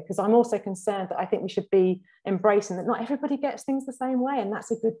area, because I'm also concerned that I think we should be embracing that not everybody gets things the same way, and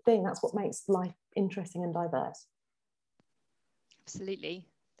that's a good thing. That's what makes life interesting and diverse. Absolutely,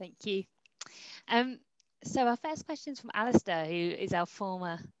 thank you. So our first question is from Alistair, who is our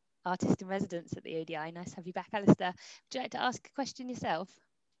former artist in residence at the ODI. Nice to have you back, Alistair. Would you like to ask a question yourself?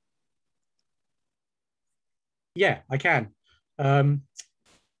 Yeah, I can. My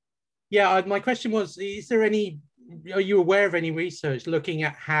question was, are you aware of any research looking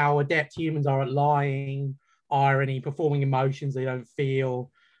at how adept humans are at lying, irony, performing emotions they don't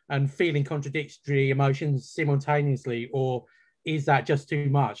feel, and feeling contradictory emotions simultaneously? Or is that just too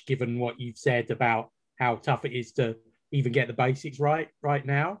much, given what you've said about how tough it is to even get the basics right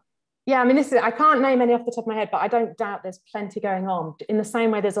now? Yeah, I mean, I can't name any off the top of my head, but I don't doubt there's plenty going on. In the same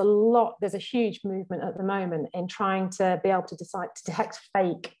way, there's a huge movement at the moment in trying to be able to decide to detect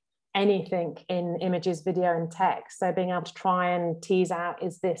fake anything in images, video, and text. So being able to try and tease out,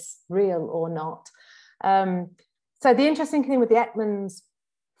 is this real or not? So the interesting thing with the Ekman's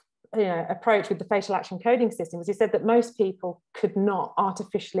approach with the facial action coding system was he said that most people could not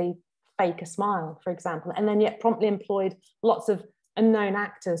artificially fake a smile, for example, and then yet promptly employed lots of unknown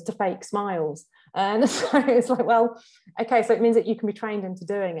actors to fake smiles. And so it's like, well, okay, so it means that you can be trained into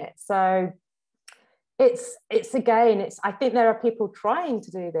doing it. So I think there are people trying to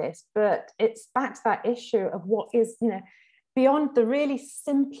do this, but it's back to that issue of what is, beyond the really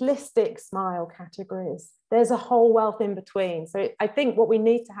simplistic smile categories, there's a whole wealth in between. So I think what we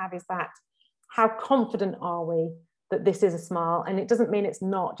need to have is that, how confident are we that this is a smile? And it doesn't mean it's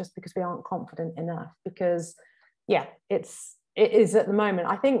not just because we aren't confident enough, because yeah, it is at the moment.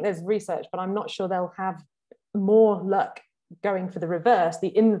 I think there's research, but I'm not sure they'll have more luck going for the reverse,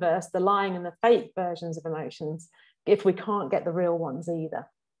 the inverse, the lying and the fake versions of emotions, if we can't get the real ones either.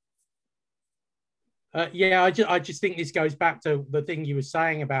 Yeah, I just think this goes back to the thing you were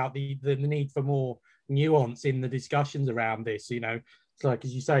saying about the need for more nuance in the discussions around this. It's like,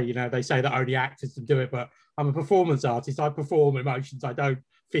 as you say, they say that only actors can do it, but I'm a performance artist. I perform emotions I don't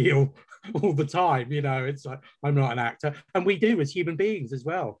feel all the time. It's like, I'm not an actor, and we do as human beings as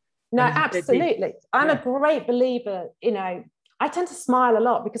well. No, absolutely. I'm a great believer. I tend to smile a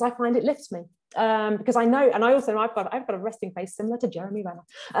lot because I find it lifts me. Because I know, and I also know I've got a resting face similar to Jeremy Renner.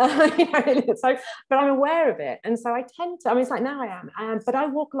 But I'm aware of it, and so I tend to. I mean, it's like now I am, but I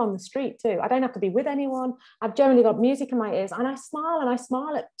walk along the street too. I don't have to be with anyone. I've generally got music in my ears, and I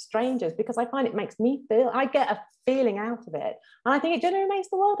smile at strangers because I find it makes me feel. I get a feeling out of it, and I think it generally makes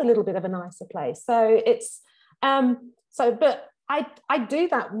the world a little bit of a nicer place. So it's but I do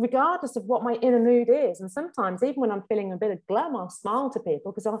that regardless of what my inner mood is. And sometimes, even when I'm feeling a bit of glum, I'll smile to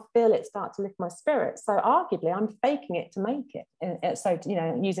people because I'll feel it start to lift my spirits. So arguably, I'm faking it to make it. So,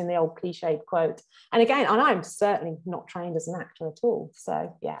 using the old cliched quote. And again, and I'm certainly not trained as an actor at all.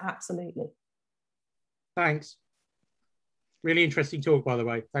 So yeah, absolutely. Thanks. Really interesting talk, by the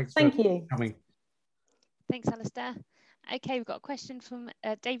way. Thanks for coming. Thanks, Alistair. Okay, we've got a question from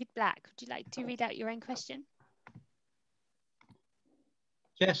David Black. Would you like to read out your own question?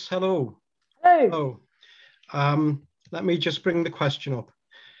 Yes, hello. Hello. Let me just bring the question up.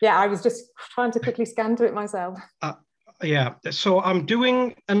 Yeah, I was just trying to quickly scan through it myself. Yeah, so I'm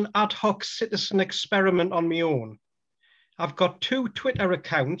doing an ad hoc citizen experiment on my own. I've got 2 Twitter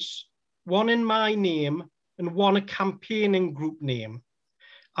accounts, one in my name and one a campaigning group name.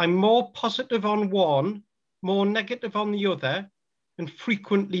 I'm more positive on one, more negative on the other, and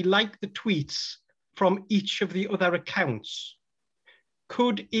frequently like the tweets from each of the other accounts.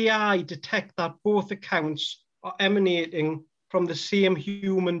 Could AI detect that both accounts are emanating from the same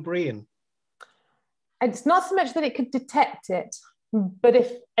human brain? It's not so much that it could detect it, but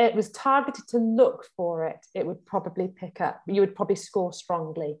if it was targeted to look for it, it would probably pick up. You would probably score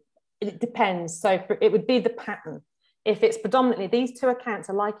strongly. It depends. So it would be the pattern. If it's predominantly these 2 accounts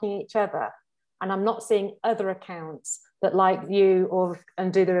are liking each other, and I'm not seeing other accounts that like you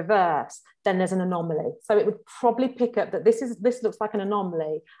and do the reverse, then there's an anomaly. So it would probably pick up that this looks like an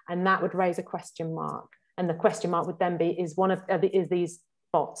anomaly, and that would raise a question mark. And the question mark would then be, is these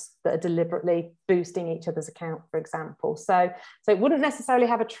bots that are deliberately boosting each other's account, for example. So it wouldn't necessarily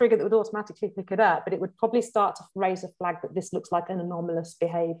have a trigger that would automatically pick it up, but it would probably start to raise a flag that this looks like an anomalous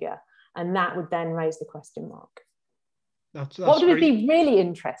behavior. And that would then raise the question mark. What would be really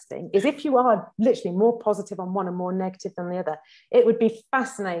interesting is if you are literally more positive on one and more negative than the other, it would be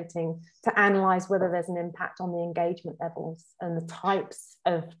fascinating to analyse whether there's an impact on the engagement levels and the types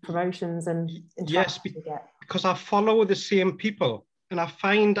of promotions and interactions you get. Because I follow the same people, and I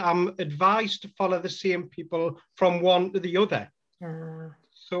find I'm advised to follow the same people from one to the other.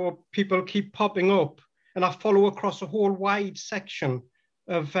 So people keep popping up, and I follow across a whole wide section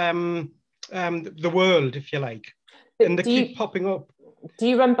of the world, if you like. And they keep popping up. Do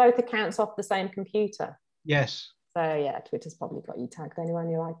you run both accounts off the same computer? Yes. So yeah, Twitter's probably got you tagged anyway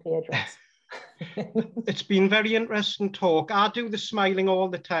on your IP address. It's been very interesting talk. I do the smiling all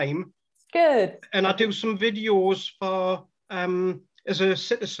the time. Good. And I do some videos for as a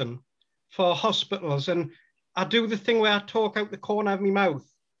citizen for hospitals, and I do the thing where I talk out the corner of my mouth,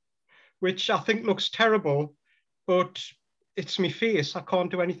 which I think looks terrible, but it's my face. I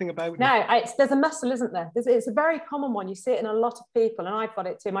can't do anything about it. No, there's a muscle, isn't there? It's a very common one. You see it in a lot of people, and I've got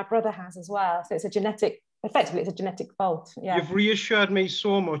it too. My brother has as well. So effectively, it's a genetic fault. Yeah. You've reassured me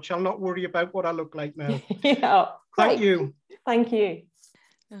so much. I'll not worry about what I look like now. Yeah, Thank you. Thank you.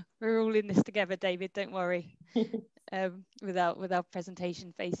 We're all in this together, David, don't worry. With our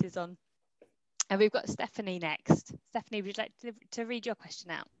presentation faces on. And we've got Stephanie next. Stephanie, would you like to read your question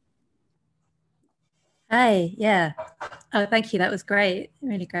out? Hi, yeah. Oh, thank you. That was great.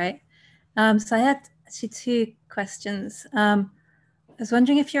 Really great. So I had actually two questions. I was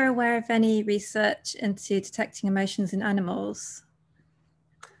wondering if you're aware of any research into detecting emotions in animals.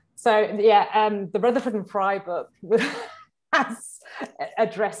 So yeah, the Rutherford and Fry book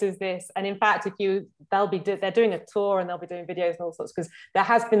addresses this, and in fact, they're doing a tour and they'll be doing videos and all sorts, because there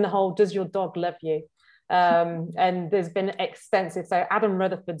has been the whole "Does your dog love you?" And there's been extensive. So Adam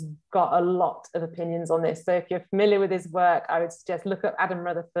Rutherford's got a lot of opinions on this. So if you're familiar with his work, I would suggest look up Adam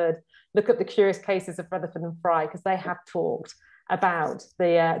Rutherford, look up the Curious Cases of Rutherford and Fry, because they have talked about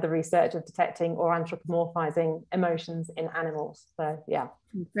the research of detecting or anthropomorphizing emotions in animals. So yeah.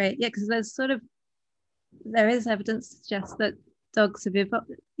 Great, yeah, because there is evidence to suggest that dogs have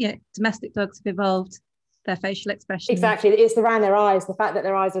evolved, domestic dogs have evolved their facial expression. Exactly, it's around their eyes. The fact that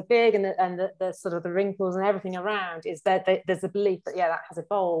their eyes are big and the sort of the wrinkles and everything around is that there's a belief that that has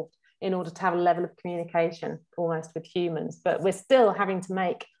evolved in order to have a level of communication almost with humans. But we're still having to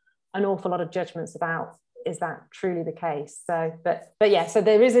make an awful lot of judgments about, is that truly the case? So, but yeah, so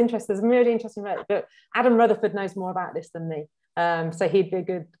there is interest. There's a really interesting, but Adam Rutherford knows more about this than me. So he'd be a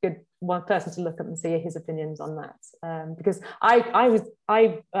good one person to look up and see his opinions on that. Because I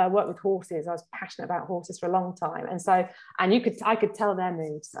worked with horses. I was passionate about horses for a long time, and I could tell their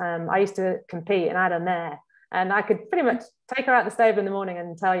moods. I used to compete, and I had a mare, and I could pretty much take her out the stable in the morning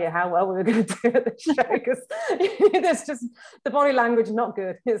and tell you how well we were going to do at the show, because there's just the body language not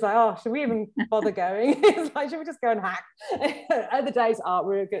good. It's like, oh, should we even bother going? It's like, should we just go and hack? Other days aren't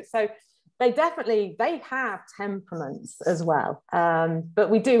really good. So they have temperaments as well, but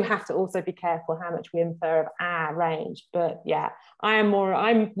we do have to also be careful how much we infer of our range. But yeah, I'm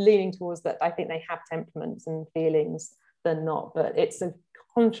leaning towards that. I think they have temperaments and feelings than not, but it's a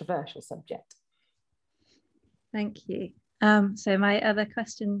controversial subject. Thank you. So my other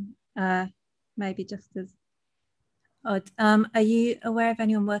question, maybe just as odd, are you aware of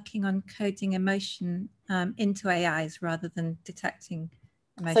anyone working on coding emotion into AIs rather than detecting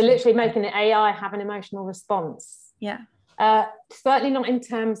emotion? So literally making the AI have an emotional response? Yeah. Certainly not in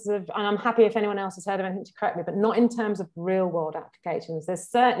terms of, and I'm happy if anyone else has heard of anything to correct me, but not in terms of real world applications. There's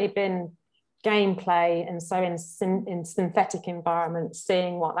certainly been gameplay, and so in synthetic environments,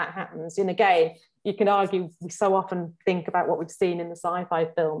 seeing what that happens. And again, you can argue we so often think about what we've seen in the sci-fi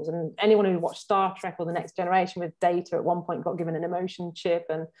films, and anyone who watched Star Trek or The Next Generation with Data at one point got given an emotion chip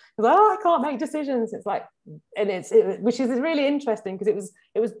and was like, oh, I can't make decisions. It's like, and which is really interesting, because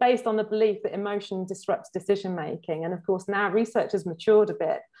it was based on the belief that emotion disrupts decision making. And of course now research has matured a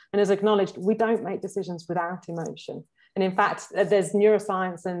bit and has acknowledged we don't make decisions without emotion. And in fact, there's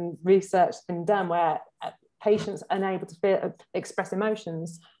neuroscience and research been done where patients unable to express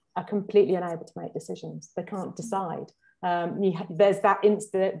emotions are completely unable to make decisions. They can't decide. There's that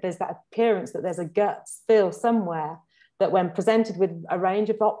appearance that there's a gut feel somewhere that when presented with a range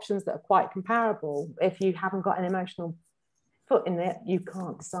of options that are quite comparable, if you haven't got an emotional foot in it, you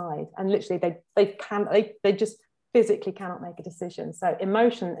can't decide. And literally they just physically cannot make a decision. So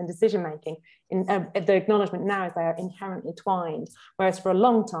emotion and decision making, the acknowledgement now is they are inherently twined, whereas for a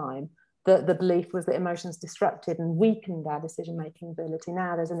long time the belief was that emotions disrupted and weakened our decision-making ability.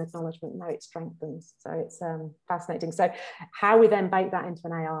 Now there's an acknowledgement, no, it strengthens. So it's fascinating. So how we then bake that into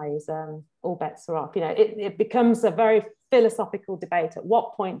an AI is all bets are off. It becomes a very philosophical debate. At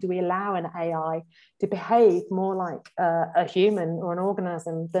what point do we allow an AI to behave more like a human or an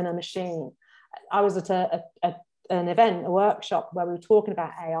organism than a machine? I was at an event, a workshop, where we were talking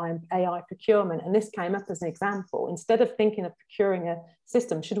about AI and AI procurement, and this came up as an example. Instead of thinking of procuring a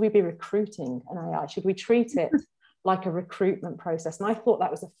system, should we be recruiting an AI? Should we treat it like a recruitment process? And I thought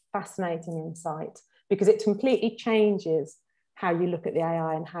that was a fascinating insight, because it completely changes how you look at the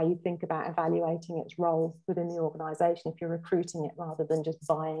AI and how you think about evaluating its role within the organisation if you're recruiting it rather than just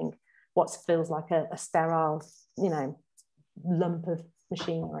buying what feels like a sterile, lump of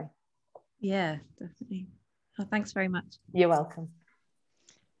machinery. Yeah, definitely. Oh, thanks very much. You're welcome.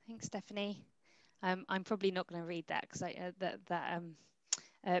 Thanks, Stephanie. I'm probably not going to read that, because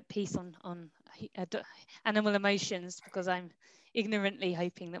that piece on animal emotions, because I'm ignorantly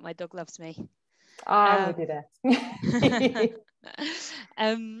hoping that my dog loves me. I'm with you there.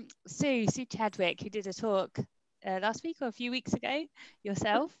 Sue Chadwick, who did a talk last week or a few weeks ago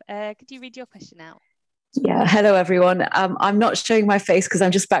yourself, could you read your question out? Yeah, hello everyone. I'm not showing my face because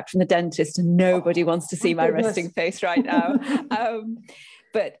I'm just back from the dentist and nobody wants to see my resting face right now.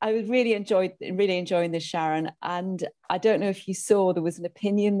 But I was really enjoying this, Sharon. And I don't know if you saw, there was an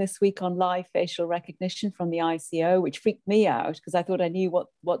opinion this week on live facial recognition from the ICO, which freaked me out because I thought I knew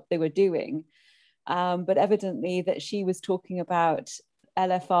what they were doing. But evidently that she was talking about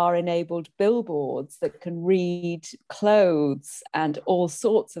LFR-enabled billboards that can read clothes and all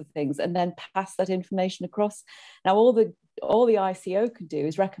sorts of things and then pass that information across. Now, all the ICO can do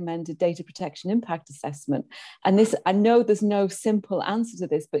is recommend a data protection impact assessment. And this, I know there's no simple answer to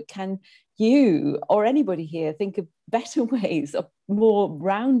this, but can you or anybody here think of better ways, of more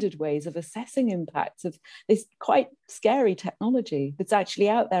rounded ways of assessing impacts of this quite scary technology that's actually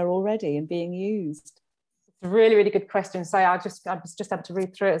out there already and being used? It's a really, really good question. So I was just able to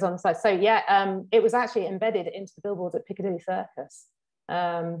read through it as on the slide. So yeah, it was actually embedded into the billboards at Piccadilly Circus.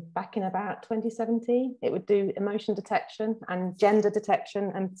 Back in about 2017, it would do emotion detection and gender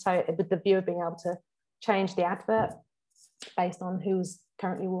detection, and so with the viewer being able to change the advert based on who's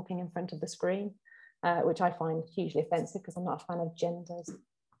currently walking in front of the screen, which I find hugely offensive because I'm not a fan of genders.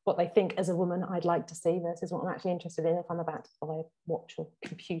 What they think as a woman I'd like to see versus what I'm actually interested in. If I'm about to buy a watch or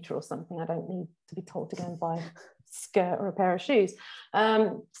computer or something, I don't need to be told to go and buy a skirt or a pair of shoes.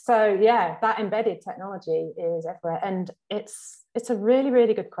 So yeah, that embedded technology is everywhere, and it's a really,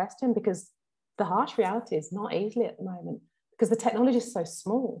 really good question, because the harsh reality is not easily at the moment, because the technology is so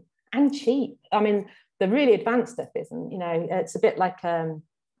small and cheap. I mean, the really advanced stuff isn't, you know, it's a bit like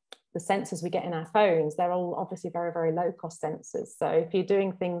the sensors we get in our phones. They're all obviously very, very low cost sensors. So if you're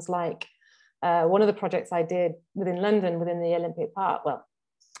doing things like one of the projects I did within London, within the Olympic Park, well,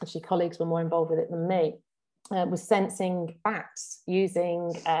 actually colleagues were more involved with it than me, was sensing bats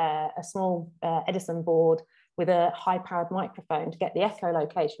using a small Edison board with a high-powered microphone to get the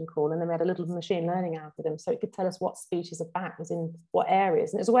echolocation call, and then we had a little machine learning algorithm so it could tell us what species of bat was in what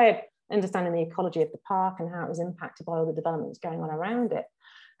areas. And it was a way of understanding the ecology of the park and how it was impacted by all the developments going on around it.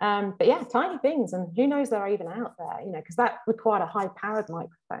 But yeah, tiny things, and who knows they're even out there, you know, because that required a high-powered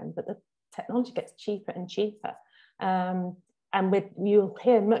microphone, but the technology gets cheaper and cheaper. And you'll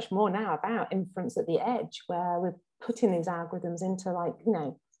hear much more now about inference at the edge, where we're putting these algorithms into, like, you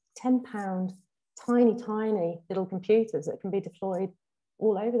know, £10 tiny little computers that can be deployed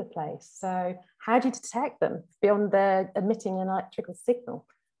all over the place. So how do you detect them beyond their emitting an electrical signal?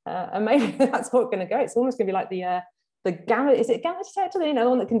 And maybe that's what we're going to go. It's almost going to be like the gamma, is it gamma detector, you know, the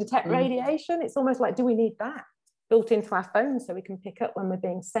one that can detect radiation? It's almost like, do we need that built into our phones so we can pick up when we're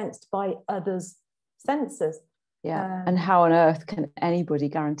being sensed by others' sensors? Yeah, and how on earth can anybody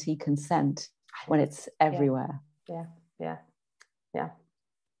guarantee consent when it's everywhere? Yeah,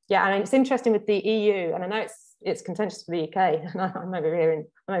 I mean, it's interesting with the EU, and I know it's contentious for the UK, and I'm over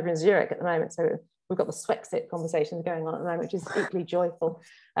in Zurich at the moment, so we've got the Swexit conversations going on at the moment, which is equally joyful.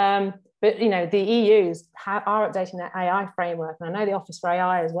 But, you know, the EUs are updating their AI framework, and I know the Office for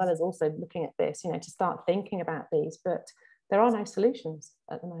AI as well is also looking at this, you know, to start thinking about these, but there are no solutions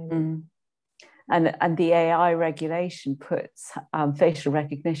at the moment. And the AI regulation puts facial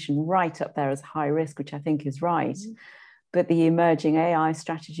recognition right up there as high risk, which I think is right. But the emerging AI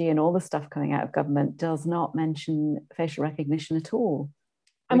strategy and all the stuff coming out of government does not mention facial recognition at all.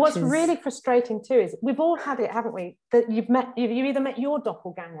 And what's really frustrating too is we've all had it, haven't we? That you've either met your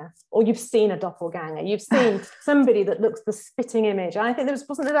doppelganger or you've seen a doppelganger. You've seen somebody that looks the spitting image. And I think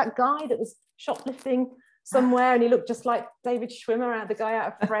wasn't there that guy that was shoplifting somewhere and he looked just like David Schwimmer, the guy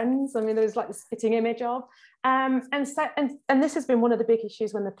out of Friends. I mean, there was like the spitting image of. And this has been one of the big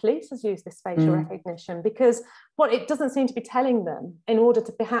issues when the police has used this facial recognition, because what it doesn't seem to be telling them, in order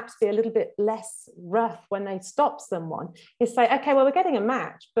to perhaps be a little bit less rough when they stop someone, is say, okay, well, we're getting a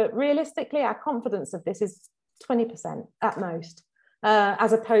match, but realistically our confidence of this is 20% at most,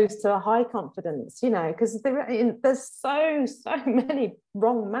 as opposed to a high confidence, you know, because there's so many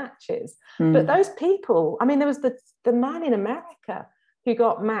wrong matches. But those people, I mean, there was the man in America who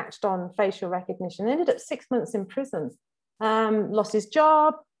got matched on facial recognition, ended up 6 months in prison, lost his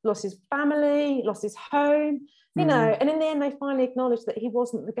job, lost his family, lost his home, you know, and in the end they finally acknowledged that he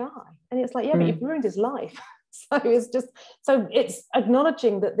wasn't the guy. And it's like, yeah, but you've ruined his life. So it's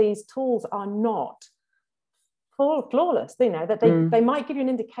acknowledging that these tools are not flawless, you know, that they might give you an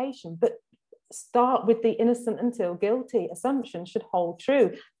indication, but start with the innocent until guilty assumption should hold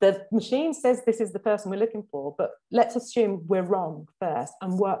true. The machine says this is the person we're looking for, but let's assume we're wrong first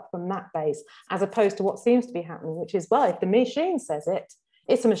and work from that base, as opposed to what seems to be happening, which is, well, if the machine says it,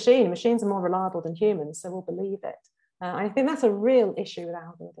 it's a machine. Machines are more reliable than humans, so we'll believe it. I think that's a real issue with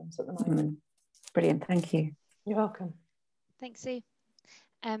algorithms at the moment. Brilliant, thank you. You're welcome. Thanks, Sue.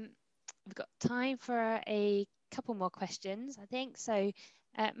 We've got time for a couple more questions, I think. So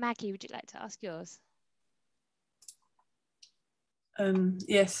Maggie, would you like to ask yours?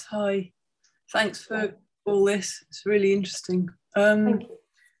 Yes, hi. Thanks for all this. It's really interesting. Thank you.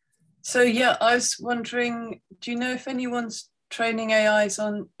 So yeah, I was wondering, do you know if anyone's training AIs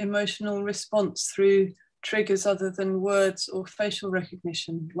on emotional response through triggers other than words or facial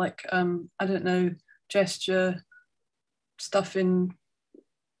recognition? Like, I don't know, gesture, stuff in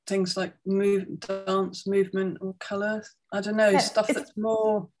things like dance, movement or colour. I don't know, Yeah, stuff that's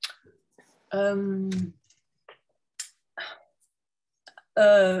more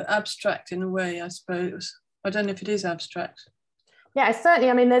abstract in a way, I suppose. I don't know if it is abstract. Yeah, it's certainly,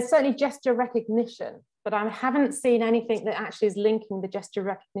 I mean, there's certainly gesture recognition, but I haven't seen anything that actually is linking the gesture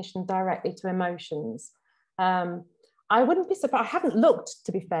recognition directly to emotions. I wouldn't be surprised, I haven't looked,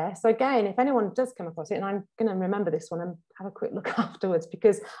 to be fair. So again, if anyone does come across it, and I'm going to remember this one and have a quick look afterwards,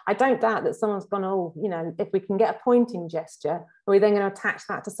 because I don't doubt that someone's gone, oh, you know, if we can get a pointing gesture, are we then going to attach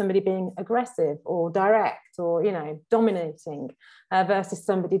that to somebody being aggressive or direct or, you know, dominating versus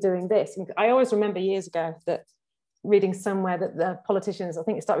somebody doing this? And I always remember years ago that reading somewhere that the politicians, I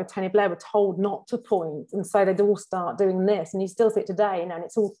think it started with Tony Blair, were told not to point, and so they'd all start doing this, and you still see it today, you know, and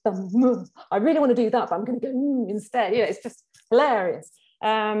it's all I really want to do that, but I'm going to go instead. You know, it's just hilarious.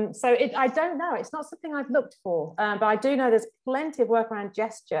 So I don't know, it's not something I've looked for, but I do know there's plenty of work around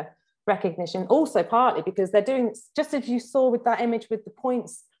gesture recognition, also partly because they're doing, just as you saw with that image with the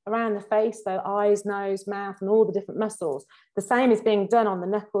points around the face, so eyes, nose, mouth, and all the different muscles. The same is being done on the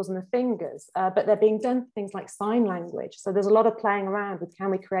knuckles and the fingers, but they're being done for things like sign language. So there's a lot of playing around with, can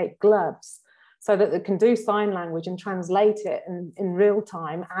we create gloves so that they can do sign language and translate it in real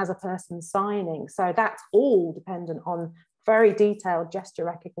time as a person signing. So that's all dependent on very detailed gesture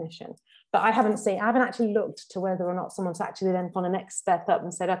recognition. But I haven't actually looked to whether or not someone's actually then gone a next step up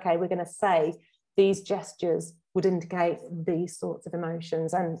and said, okay, we're going to say these gestures would indicate these sorts of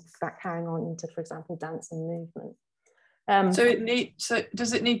emotions, and that carrying on into, for example, dance and movement. So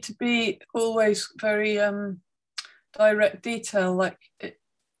does it need to be always very direct detail? Like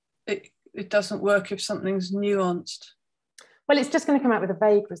it doesn't work if something's nuanced? Well, it's just going to come out with a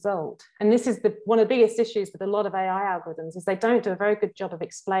vague result. And this is one of the biggest issues with a lot of AI algorithms, is they don't do a very good job of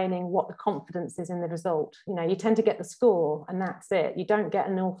explaining what the confidence is in the result. You know, you tend to get the score and that's it. You don't get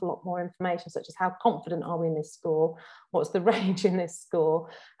an awful lot more information, such as how confident are we in this score? What's the range in this score?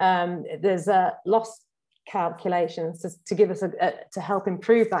 There's loss calculations to give us to help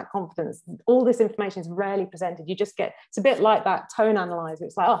improve that confidence. All this information is rarely presented. You just get, it's a bit like that tone analyzer.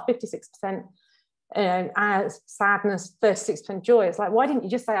 It's like, oh, 56%. Sadness, 36% joy. It's like, why didn't you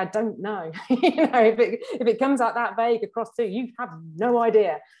just say I don't know? You know, if it comes out that vague across two, you have no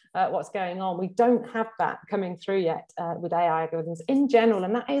idea what's going on. We don't have that coming through yet with AI algorithms in general,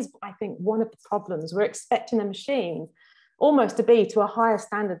 and that is, I think, one of the problems. We're expecting a machine almost to be to a higher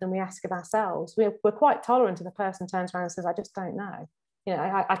standard than we ask of ourselves. We're quite tolerant if a person turns around and says, I just don't know. You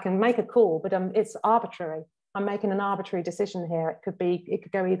know, I can make a call, but it's arbitrary. I'm making an arbitrary decision here. It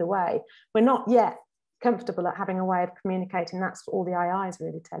could go either way. We're not yet comfortable at having a way of communicating. That's all the AI is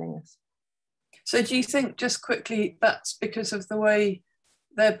really telling us. So do you think, just quickly, that's because of the way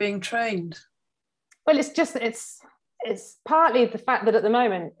they're being trained? Well, it's partly the fact that at the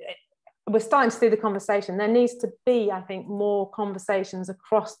moment, we're starting to see the conversation. There needs to be, I think, more conversations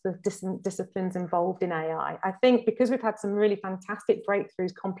across the disciplines involved in AI. I think because we've had some really fantastic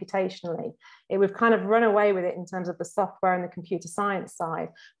breakthroughs computationally, we've kind of run away with it in terms of the software and the computer science side.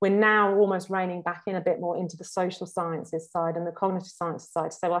 We're now almost reining back in a bit more into the social sciences side and the cognitive sciences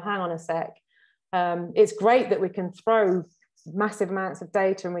side to say, well, hang on a sec. It's great that we can throw massive amounts of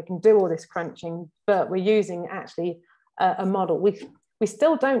data and we can do all this crunching, but we're using actually a model. We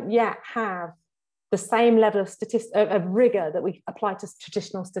still don't yet have the same level of rigor that we apply to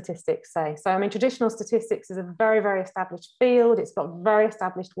traditional statistics, say. So, I mean, traditional statistics is a very, very established field. It's got very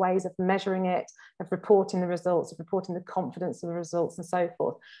established ways of measuring it, of reporting the results, of reporting the confidence of the results and so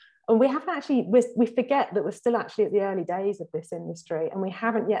forth. And we haven't actually, we forget that we're still actually at the early days of this industry, and we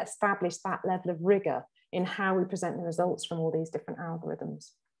haven't yet established that level of rigor in how we present the results from all these different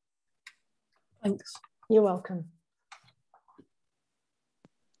algorithms. Thanks. You're welcome.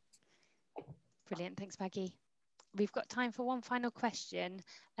 Brilliant, thanks Maggie. We've got time for one final question.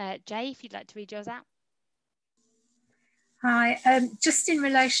 Jay, if you'd like to read yours out. Hi, just in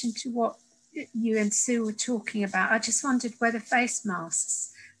relation to what you and Sue were talking about, I just wondered whether face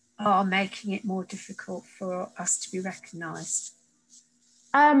masks are making it more difficult for us to be recognised.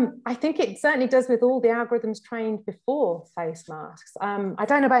 I think it certainly does with all the algorithms trained before face masks. I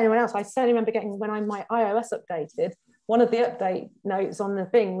don't know about anyone else. I certainly remember getting, when my iOS updated, one of the update notes on the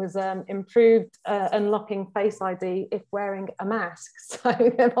thing was improved unlocking Face ID if wearing a mask. So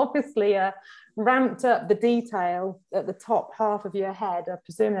they've obviously ramped up the detail at the top half of your head. I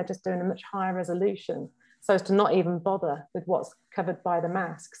presume they're just doing a much higher resolution so as to not even bother with what's covered by the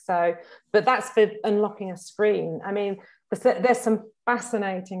mask. So, but that's for unlocking a screen. I mean, there's some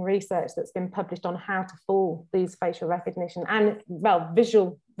fascinating research that's been published on how to fool these facial recognition and, well,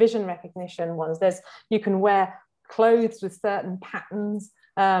 vision recognition ones. You can wear clothes with certain patterns,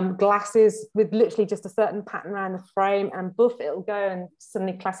 glasses with literally just a certain pattern around the frame, and boof, it'll go and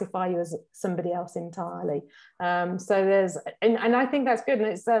suddenly classify you as somebody else entirely. So there's, and I think that's good. And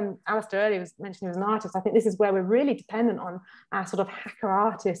it's Alistair earlier was mentioning he was an artist. I think this is where we're really dependent on our sort of hacker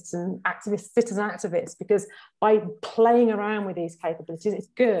artists and activists, citizen activists, because by playing around with these capabilities, it's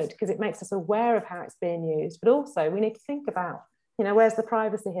good because it makes us aware of how it's being used. But also we need to think about, you know, where's the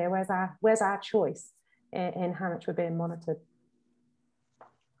privacy here? Where's our choice in how much we're being monitored?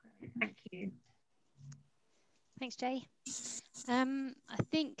 Thank you. Thanks, Jay. I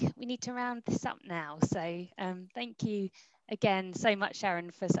think we need to round this up now. So thank you again so much,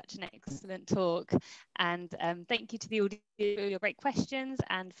 Sharon, for such an excellent talk. And thank you to the audience for your great questions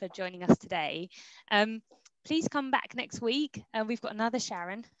and for joining us today. Please come back next week. We've got another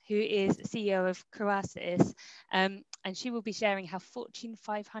Sharon, who is CEO of Croasis, and she will be sharing how Fortune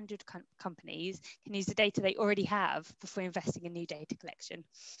 500 companies can use the data they already have before investing in new data collection.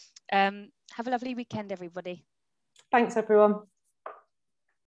 Have a lovely weekend, everybody. Thanks, everyone.